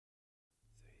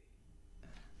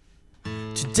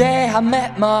Today I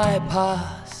met my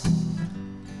past.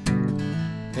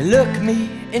 It looked me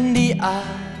in the eye.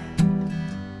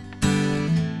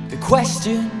 It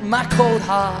questioned my cold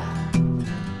heart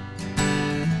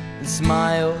and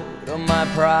smiled on my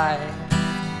pride.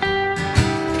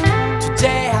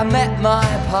 Today I met my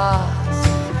past.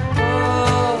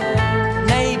 Oh,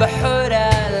 neighborhood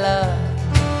I love.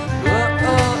 Oh,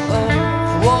 oh, oh.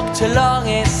 I walked along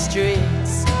its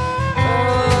streets.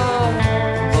 Oh,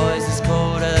 voices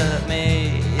called at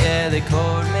me. Yeah, they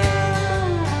called me.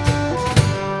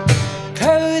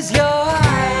 Close your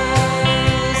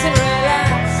eyes and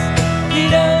relax. You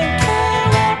don't care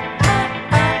what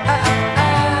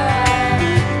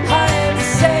I am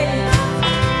safe.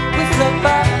 We float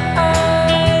by.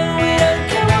 We don't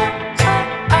care what.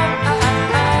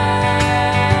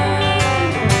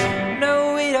 No,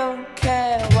 we don't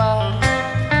care what.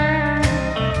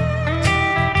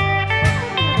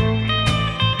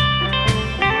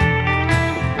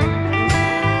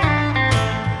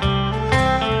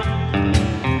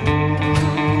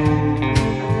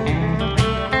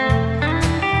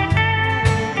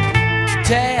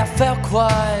 Today I felt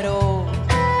quite old,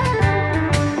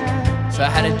 so I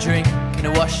had a drink and I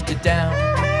washed it down.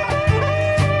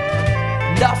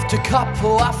 And after a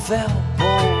couple I felt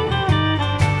bold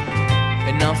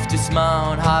enough to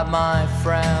smile and hide my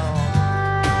frown.